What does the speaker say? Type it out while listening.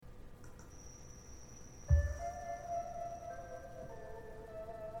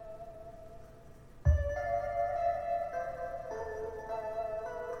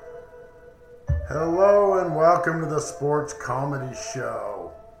Hello and welcome to the Sports Comedy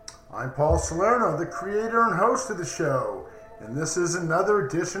Show. I'm Paul Salerno, the creator and host of the show, and this is another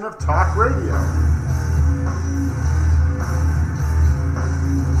edition of Talk Radio.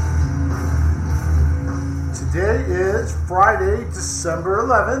 Today is Friday, December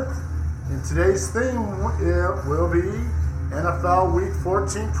 11th, and today's theme will be NFL Week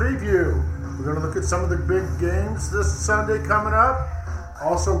 14 preview. We're going to look at some of the big games this Sunday coming up.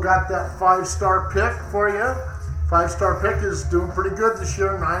 Also got that 5-star pick for you. 5-star pick is doing pretty good this year,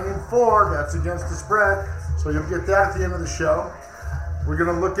 9-4. That's against the spread, so you'll get that at the end of the show. We're going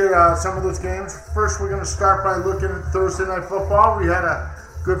to look at some of those games. First, we're going to start by looking at Thursday Night Football. We had a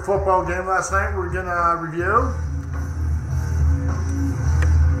good football game last night. We're going to review.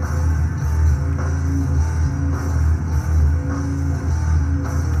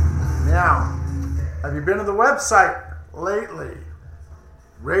 Now, have you been to the website lately?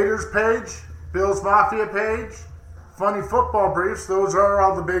 Raiders page, Bills Mafia page, funny football briefs. Those are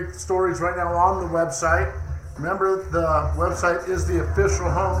all the big stories right now on the website. Remember, the website is the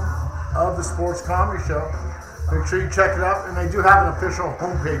official home of the Sports Comedy Show. Make sure you check it out. And they do have an official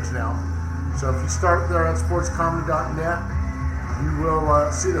homepage now. So if you start there at sportscomedy.net, you will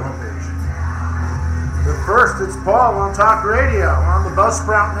see the homepage. But first, it's Paul on Talk Radio on the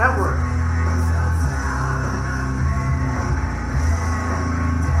Buzzsprout Network.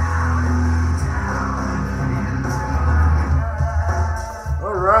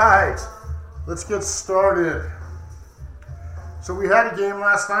 Let's get started. So we had a game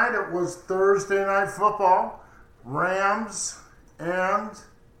last night. It was Thursday Night Football. Rams and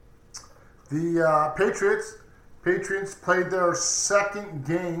the Patriots. Patriots played their second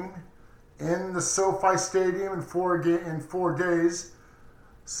game in the SoFi Stadium in 4 days.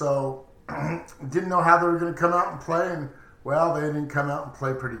 So didn't know how they were going to come out and play. And, well, they didn't come out and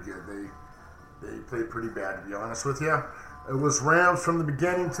play pretty good. They played pretty bad, to be honest with you. It was Rams from the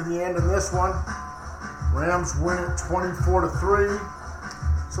beginning to the end in this one. Rams win it 24-3.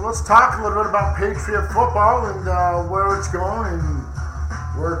 So let's talk a little bit about Patriot football and where it's going and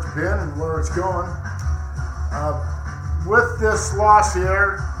where it's been and where it's going. With this loss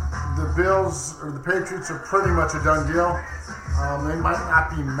here, the Bills or the Patriots are pretty much a done deal. They might not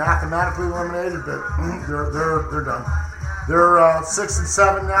be mathematically eliminated, but they're done. They're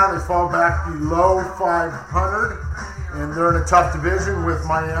 6-7 now. They fall back below 500. And they're in a tough division with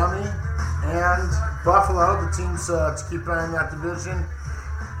Miami and Buffalo, the teams to keep an eye on that division.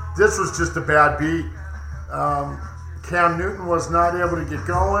 This was just a bad beat. Cam Newton was not able to get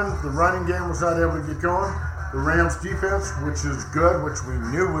going. The running game was not able to get going. The Rams defense, which is good, which we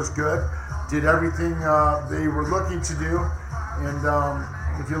knew was good, did everything they were looking to do. And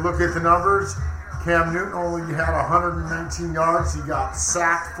if you look at the numbers, Cam Newton only had 119 yards. He got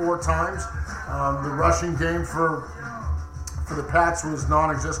sacked 4 times. The rushing game for the Pats was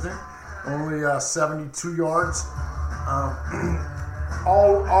non-existent, only 72 yards.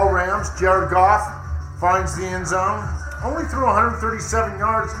 All Rams. Jared Goff finds the end zone, only threw 137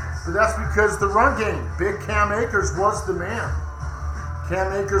 yards, but that's because the run game. Big Cam Akers was the man.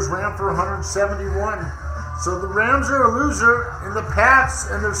 Cam Akers ran for 171. So the Rams are a loser, and the Pats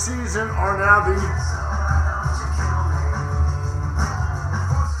and their season are now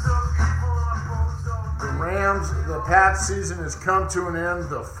the Pats season has come to an end.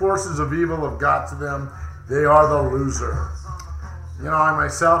 The forces of evil have got to them. They are the loser. You know, I am a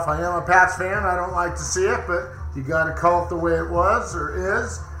Pats fan. I don't like to see it, but you got to call it the way it was or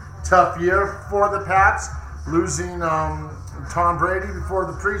is. Tough year for the Pats, losing Tom Brady before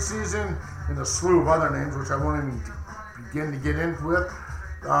the preseason and a slew of other names, which I won't even begin to get into with.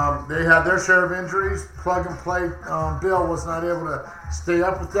 They had their share of injuries. Plug and play Bill was not able to stay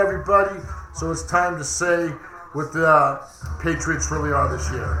up with everybody. So it's time to say what the Patriots really are this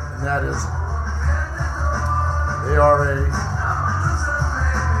year. And that is, they're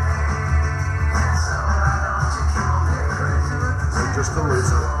just a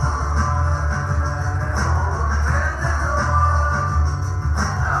loser.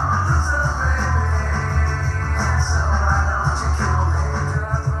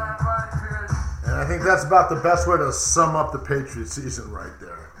 That's about the best way to sum up the Patriots season right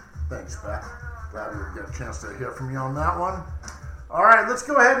there. Thanks, Pat. Glad we get a chance to hear from you on that one. All right, let's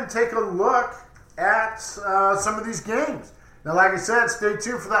go ahead and take a look at some of these games. Now, like I said, stay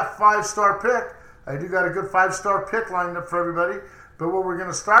tuned for that 5-star pick. I do got a good 5-star pick lined up for everybody. But what we're going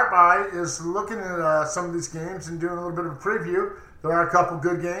to start by is looking at some of these games and doing a little bit of a preview. There are a couple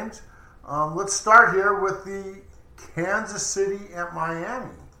good games. Let's start here with the Kansas City at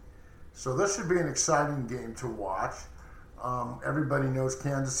Miami. So this should be an exciting game to watch. Everybody knows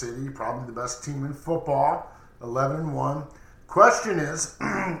Kansas City, probably the best team in football, 11-1. Question is,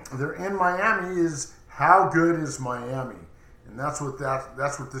 they're in Miami. Is how good is Miami? And that's what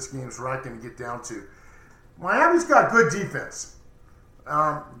this game's right going to get down to. Miami's got good defense.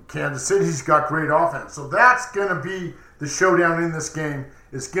 Kansas City's got great offense. So that's going to be the showdown in this game.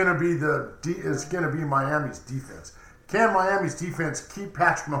 It's going to be Miami's defense. Can Miami's defense keep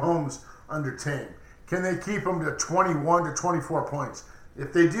Patrick Mahomes under tame? Can they keep him to 21 to 24 points?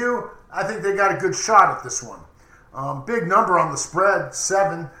 If they do, I think they got a good shot at this one. Big number on the spread,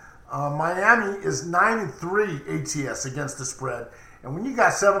 7. Miami is 9-3 ATS against the spread. And when you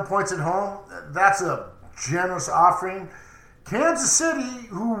got 7 points at home, that's a generous offering. Kansas City,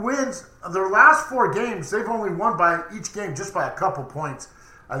 who wins their last 4 games, they've only won by each game just by a couple points.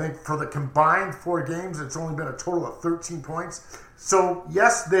 I think for the combined 4 games, it's only been a total of 13 points. So,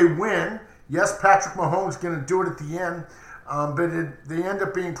 yes, they win. Yes, Patrick Mahomes is going to do it at the end. But they end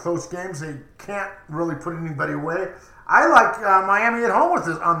up being close games. They can't really put anybody away. I like Miami at home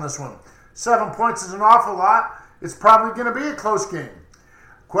on this one. 7 points is an awful lot. It's probably going to be a close game.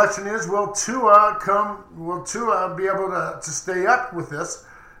 Question is, will Tua be able to stay up with this?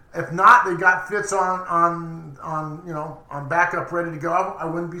 If not, they got Fitz on backup ready to go. I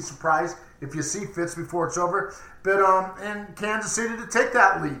wouldn't be surprised if you see Fitz before it's over. But in Kansas City to take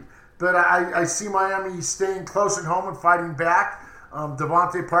that lead. But I see Miami staying close at home and fighting back.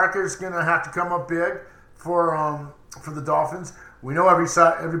 Devontae Parker is going to have to come up big for the Dolphins. We know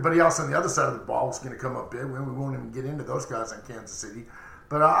everybody else on the other side of the ball is going to come up big. We won't even get into those guys on Kansas City.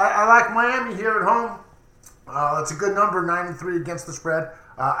 But I like Miami here at home. That's a good number, 9-3 against the spread.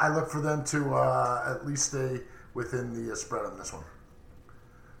 I look for them to at least stay within the spread on this one.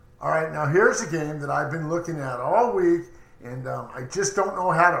 All right, now here's a game that I've been looking at all week, and I just don't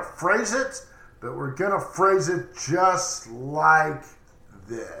know how to phrase it, but we're going to phrase it just like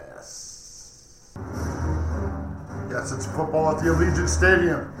this. Yes, it's football at the Allegiant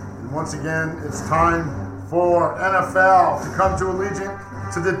Stadium. And once again, it's time for NFL to come to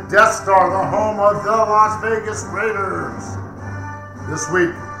Allegiant, to the Death Star, the home of the Las Vegas Raiders. This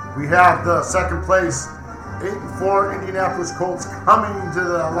week, we have the second place, 8-4 Indianapolis Colts coming to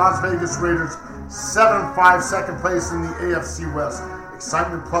the Las Vegas Raiders, 7-5 second place in the AFC West.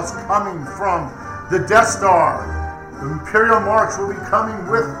 Excitement plus coming from the Death Star. The Imperial March will be coming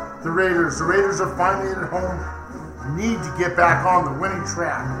with the Raiders. The Raiders are finally at home, need to get back on the winning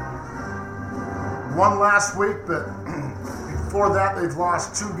track. Won last week, but before that, they've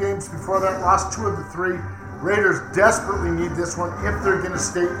lost 2 games. Before that, lost 2 of the 3. Raiders desperately need this one if they're going to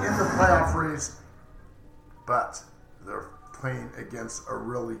stay in the playoff race. But they're playing against a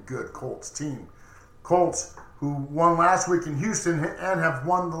really good Colts team. Colts, who won last week in Houston and have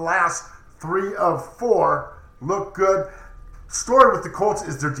won the last 3 of 4, look good. Story with the Colts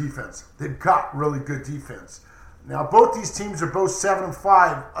is their defense. They've got really good defense. Now, both these teams are both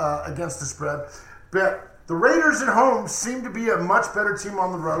 7-5 against the spread. But the Raiders at home seem to be a much better team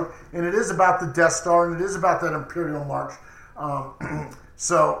on the road, and it is about the Death Star, and it is about that Imperial March.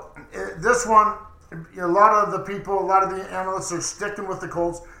 This one, a lot of the analysts are sticking with the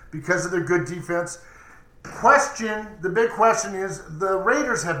Colts because of their good defense. The big question is, the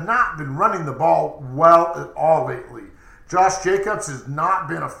Raiders have not been running the ball well at all lately. Josh Jacobs has not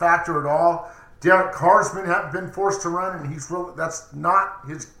been a factor at all. Derek Carr's been forced to run, and that's not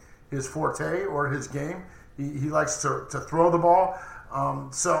his forte or his game. He likes to throw the ball. We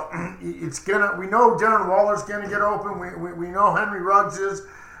know Darren Waller's gonna get open. We know Henry Ruggs is.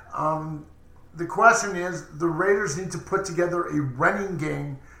 The question is, the Raiders need to put together a running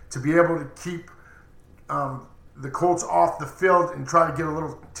game to be able to keep the Colts off the field and try to get a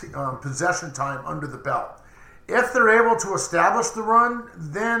little possession time under the belt. If they're able to establish the run,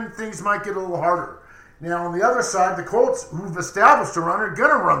 then things might get a little harder. Now, on the other side, the Colts, who've established a run, are going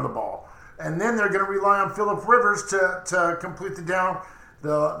to run the ball. And then they're going to rely on Phillip Rivers to complete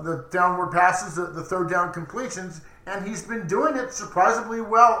the downward passes, the third down completions. And he's been doing it surprisingly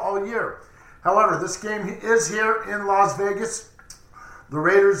well all year. However, this game is here in Las Vegas. The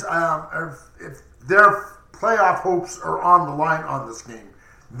Raiders, if their playoff hopes are on the line on this game,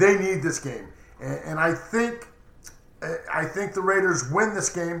 they need this game. And I think the Raiders win this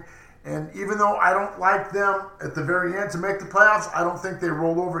game. And even though I don't like them at the very end to make the playoffs, I don't think they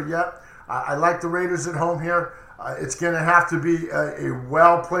roll over yet. I like the Raiders at home here. It's going to have to be a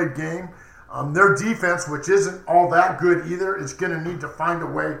well-played game. Their defense, which isn't all that good either, is going to need to find a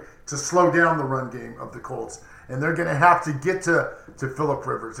way to slow down the run game of the Colts. And they're going to have to get to Phillip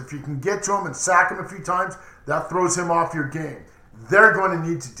Rivers. If you can get to him and sack him a few times, that throws him off your game. They're going to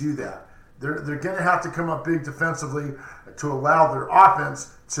need to do that. They're going to have to come up big defensively. to allow their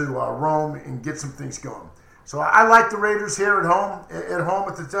offense to roam and get some things going. So I like the Raiders here at home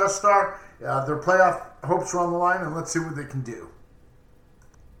at the Death Star. Their playoff hopes are on the line, and let's see what they can do.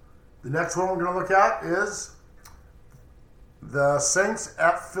 The next one we're going to look at is the Saints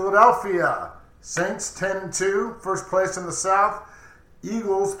at Philadelphia. Saints 10-2, first place in the South.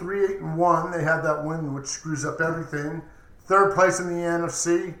 Eagles 3-8-1. They had that win, which screws up everything. Third place in the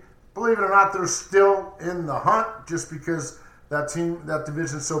NFC. Believe it or not, they're still in the hunt just because that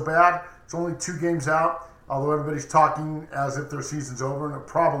division's so bad. It's only 2 games out, although everybody's talking as if their season's over, and it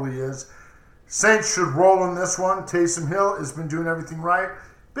probably is. Saints should roll in this one. Taysom Hill has been doing everything right.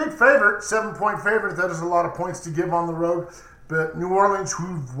 Big favorite, 7-point favorite. That is a lot of points to give on the road. But New Orleans,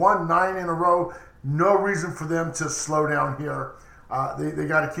 who've won 9 in a row, no reason for them to slow down here. They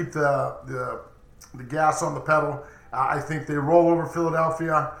got to keep the gas on the pedal. I think they roll over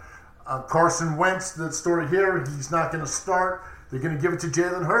Philadelphia. Carson Wentz, the story here, he's not going to start. They're going to give it to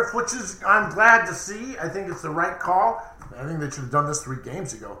Jalen Hurts, which is I'm glad to see. I think it's the right call. I think they should have done this 3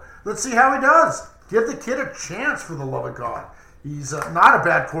 games ago. Let's see how he does. Give the kid a chance, for the love of God. He's not a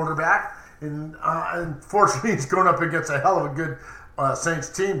bad quarterback, and unfortunately, he's going up against a hell of a good Saints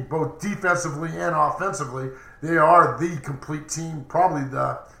team, both defensively and offensively. They are the complete team, probably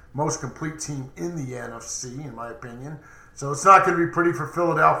the most complete team in the NFC, in my opinion. So it's not going to be pretty for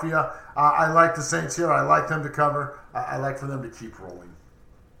Philadelphia. I like the Saints here. I like them to cover. I like for them to keep rolling.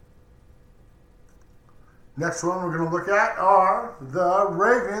 Next one we're going to look at are the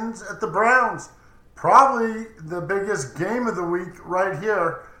Ravens at the Browns. Probably the biggest game of the week right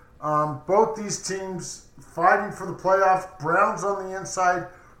here. Both these teams fighting for the playoffs. Browns on the inside,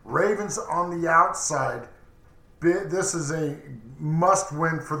 Ravens on the outside. This is a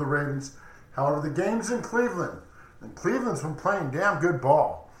must-win for the Ravens. However, the game's in Cleveland, and Cleveland's been playing damn good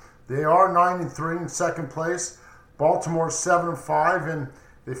ball. They are 9-3 in second place. Baltimore 7-5, and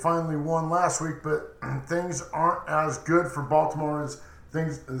they finally won last week, but things aren't as good for Baltimore as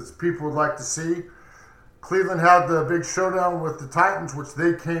people would like to see. Cleveland had the big showdown with the Titans, which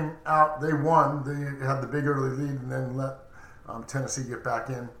they won. They had the big early lead and then let Tennessee get back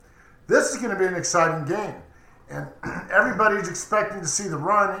in. This is going to be an exciting game. And everybody's expecting to see the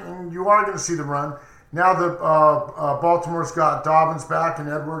run, and you are going to see the run. Now Baltimore's got Dobbins back and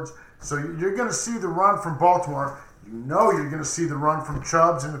Edwards, so you're going to see the run from Baltimore. You know you're going to see the run from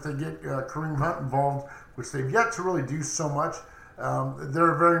Chubbs, and if they get Kareem Hunt involved, which they've yet to really do so much,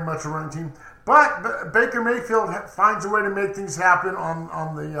 they're very much a running team. But Baker Mayfield finds a way to make things happen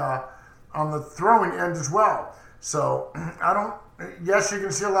on the throwing end as well. So yes, you're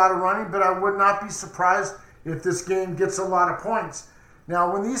going to see a lot of running, but I would not be surprised if this game gets a lot of points.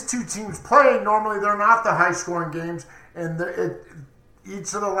 Now, when these two teams play, normally they're not the high-scoring games, and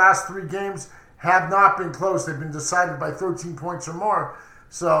each of the last 3 games have not been close. They've been decided by 13 points or more.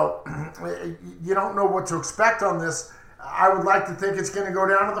 So you don't know what to expect on this. I would like to think it's going to go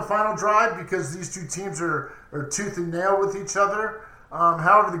down to the final drive because these two teams are tooth and nail with each other.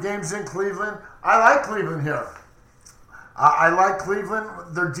 However, the game's in Cleveland. I like Cleveland here. I like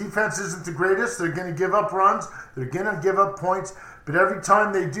Cleveland. Their defense isn't the greatest. They're going to give up runs. They're going to give up points. But every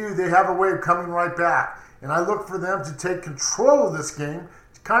time they do, they have a way of coming right back. And I look for them to take control of this game.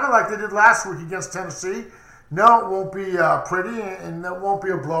 It's kind of like they did last week against Tennessee. No, it won't be pretty, and it won't be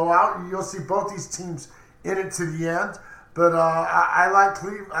a blowout. You'll see both these teams in it to the end. But I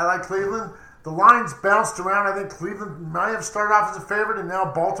like Cleveland. The lines bounced around. I think Cleveland might have started off as a favorite, and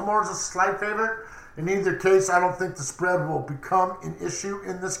now Baltimore is a slight favorite. In either case, I don't think the spread will become an issue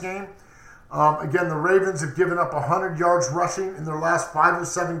in this game. Again, the Ravens have given up 100 yards rushing in their last 5 or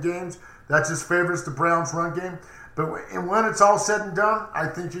 7 games. That just favors the Browns' run game. But when it's all said and done, I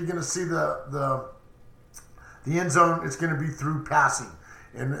think you're going to see the end zone. It's going to be through passing.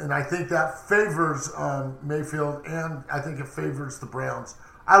 And I think that favors Mayfield, and I think it favors the Browns.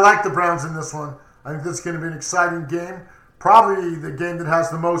 I like the Browns in this one. I think this is going to be an exciting game. Probably the game that has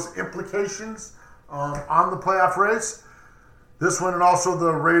the most implications on the playoff race. This one and also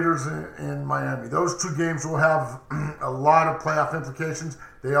the Raiders in Miami. Those 2 games will have a lot of playoff implications.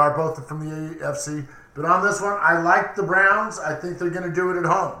 They are both from the AFC. But on this one, I like the Browns. I think they're going to do it at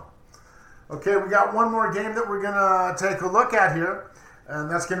home. Okay, we got one more game that we're going to take a look at here. And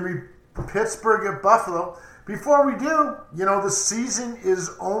that's going to be Pittsburgh at Buffalo. Before we do, the season is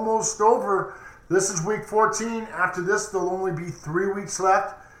almost over. This is week 14. After this, there'll only be 3 weeks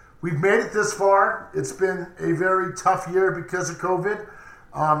left. We've made it this far. It's been a very tough year because of COVID.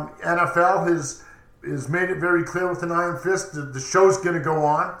 NFL has made it very clear with an iron fist that the show's going to go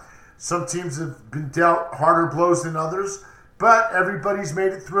on. Some teams have been dealt harder blows than others, but everybody's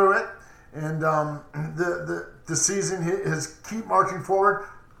made it through it. And the the season has keep marching forward.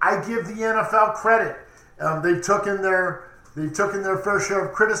 I give the NFL credit. They've taken their fair share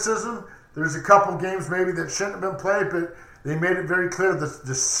of criticism. There's a couple games maybe that shouldn't have been played, but they made it very clear that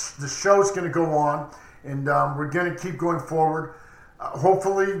the show's going to go on, and we're going to keep going forward.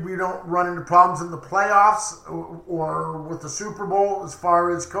 Hopefully we don't run into problems in the playoffs or with the Super Bowl as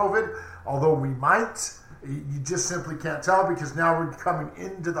far as COVID, although we might. You just simply can't tell because now we're coming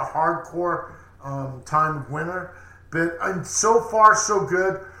into the hardcore time of winter. But so far, so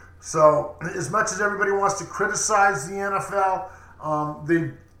good. So as much as everybody wants to criticize the NFL,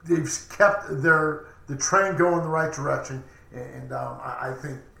 they've kept the train going the right direction. And I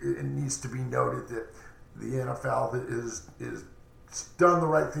think it needs to be noted that the NFL is done the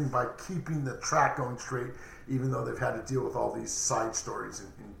right thing by keeping the track going straight, even though they've had to deal with all these side stories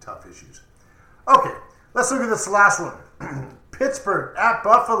and tough issues. Okay, let's look at this last one. Pittsburgh at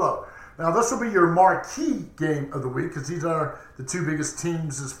Buffalo. Now, this will be your marquee game of the week because these are the two biggest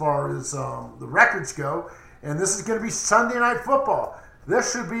teams as far as the records go. And this is going to be Sunday Night Football.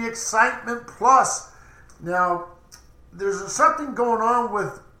 This should be excitement plus. Now, there's something going on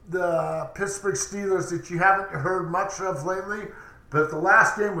with the Pittsburgh Steelers that you haven't heard much of lately, but the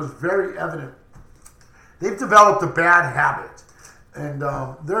last game was very evident. They've developed a bad habit. And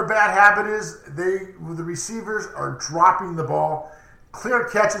their bad habit is the receivers are dropping the ball. Clear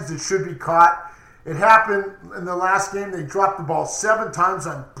catches that should be caught. It happened in the last game. They dropped the ball 7 times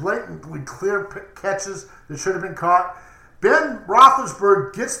on blatantly clear catches that should have been caught. Ben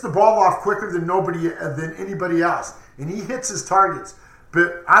Roethlisberger gets the ball off quicker than anybody else, and he hits his targets.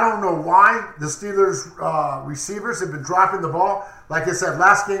 But I don't know why the Steelers receivers have been dropping the ball. Like I said,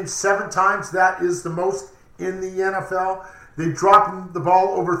 last game 7 times. That is the most in the NFL. They've dropped the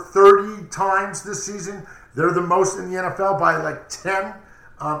ball over 30 times this season. They're the most in the NFL by like 10.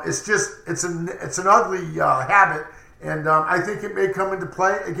 It's an ugly habit, and I think it may come into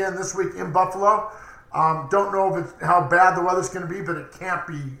play again this week in Buffalo. Don't know how bad the weather's going to be, but it can't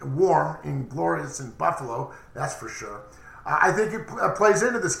be warm and glorious in Buffalo, that's for sure. I think it plays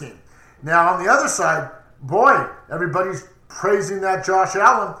into this game. Now, on the other side, boy, everybody's praising that Josh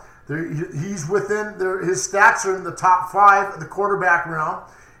Allen. He's within his stats are in the top 5 of the quarterback round,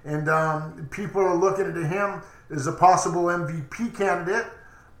 and people are looking at him as a possible MVP candidate.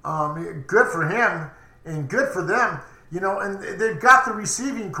 Good for him and good for them. And they've got the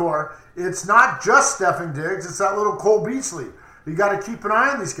receiving core. It's not just Stefon Diggs. It's that little Cole Beasley. You got to keep an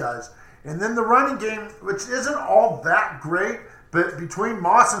eye on these guys. And then the running game, which isn't all that great, but between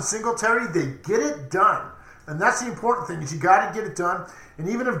Moss and Singletary, they get it done. And that's the important thing, is you got to get it done. And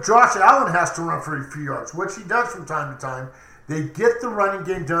even if Josh Allen has to run for a few yards, which he does from time to time, they get the running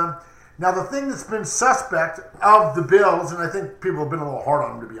game done. Now, the thing that's been suspect of the Bills, and I think people have been a little hard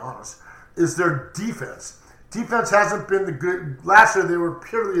on them, to be honest, is their defense. Defense hasn't been the good. Last year, they were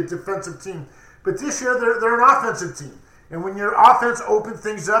purely a defensive team. But this year, they're an offensive team. And when your offense opens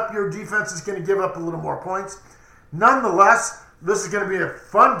things up, your defense is going to give up a little more points. Nonetheless, this is going to be a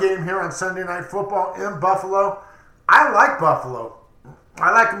fun game here on Sunday Night Football in Buffalo. I like Buffalo.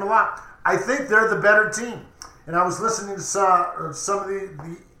 I like them a lot. I think they're the better team. And I was listening to some of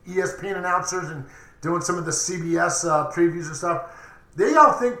the ESPN announcers and doing some of the CBS previews and stuff. They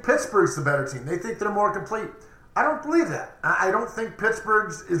all think Pittsburgh's the better team. They think they're more complete. I don't believe that. I don't think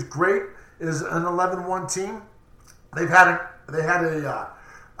Pittsburgh is great as an 11-1 team. They had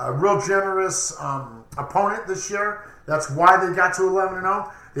a real generous opponent this year. That's why they got to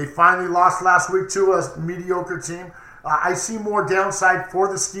 11-0. They finally lost last week to a mediocre team. I see more downside for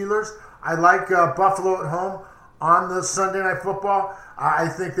the Steelers. I like Buffalo at home on the Sunday Night Football. I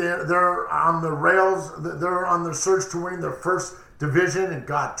think they're on the rails. They're on their search to winning their first division in,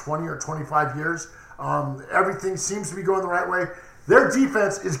 20 or 25 years. Everything seems to be going the right way. Their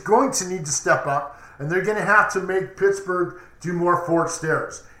defense is going to need to step up, and they're going to have to make Pittsburgh do more forced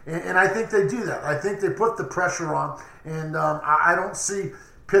stairs. And I think they do that. I think they put the pressure on, and I don't see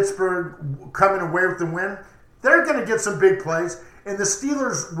Pittsburgh coming away with the win. They're going to get some big plays, and the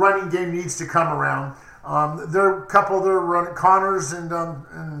Steelers' running game needs to come around. A couple of their running, Connors and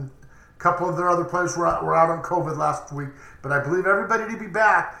a couple of their other players were out on COVID last week, but I believe everybody to be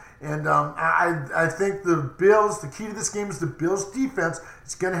back. And I think the Bills, the key to this game is the Bills' defense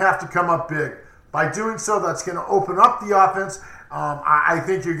is going to have to come up big. By doing so, that's going to open up the offense. I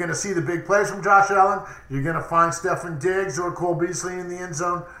think you're going to see the big plays from Josh Allen. You're going to find Stefon Diggs or Cole Beasley in the end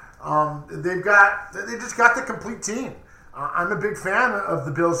zone. They just got the complete team. I'm a big fan of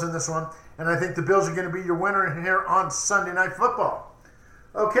the Bills in this one, and I think the Bills are going to be your winner here on Sunday Night Football.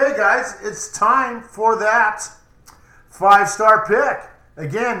 Okay, guys, it's time for that 5-star pick.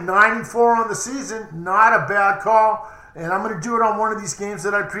 Again, 9-4 on the season, not a bad call. And I'm going to do it on one of these games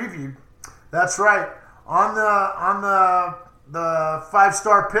that I previewed. That's right. On the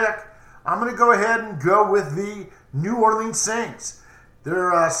 5-star pick, I'm going to go ahead and go with the New Orleans Saints.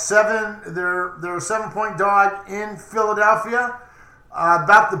 They're a 7-point dog in Philadelphia.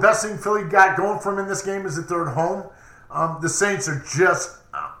 About the best thing Philly got going for them in this game is that they're at home. The Saints are just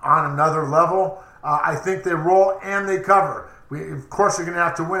on another level. I think they roll and they cover. Of course, they're going to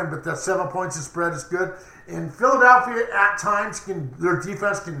have to win, but that 7 points of spread is good. And Philadelphia, at times, their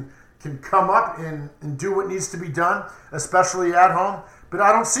defense can come up and do what needs to be done, especially at home. But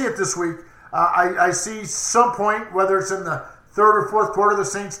I don't see it this week. I see some point, whether it's in the third or fourth quarter, the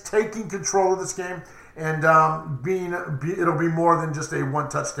Saints taking control of this game, and it'll be more than just a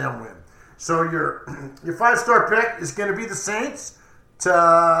 1-touchdown win. So your 5-star pick is going to be the Saints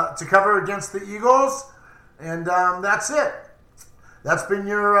to cover against the Eagles, and that's it. That's been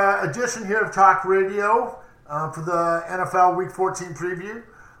your edition here of Talk Radio for the NFL Week 14 preview.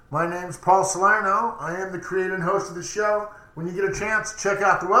 My name's Paul Salerno. I am the creator and host of the show. When you get a chance, check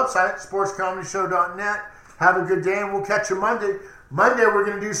out the website, sportscomedyshow.net. Have a good day, and we'll catch you Monday. Monday, we're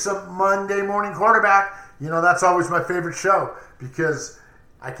going to do some Monday Morning Quarterback. You know, that's always my favorite show because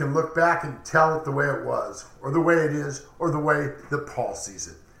I can look back and tell it the way it was, or the way it is, or the way that Paul sees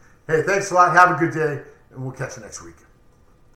it. Hey, thanks a lot. Have a good day, and we'll catch you next week.